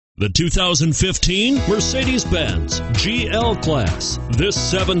The 2015 Mercedes-Benz GL-Class. This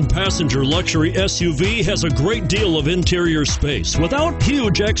 7-passenger luxury SUV has a great deal of interior space without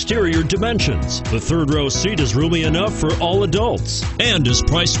huge exterior dimensions. The third row seat is roomy enough for all adults and is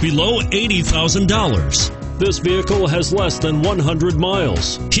priced below $80,000. This vehicle has less than 100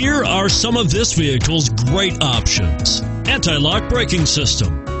 miles. Here are some of this vehicle's great options: anti-lock braking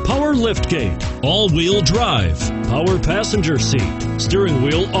system, power liftgate, all-wheel drive, power passenger seat, steering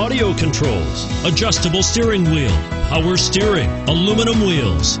wheel audio controls, adjustable steering wheel, power steering, aluminum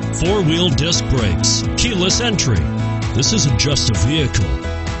wheels, 4-wheel disc brakes, keyless entry. This isn't just a vehicle,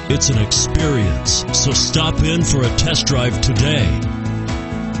 it's an experience. So stop in for a test drive today.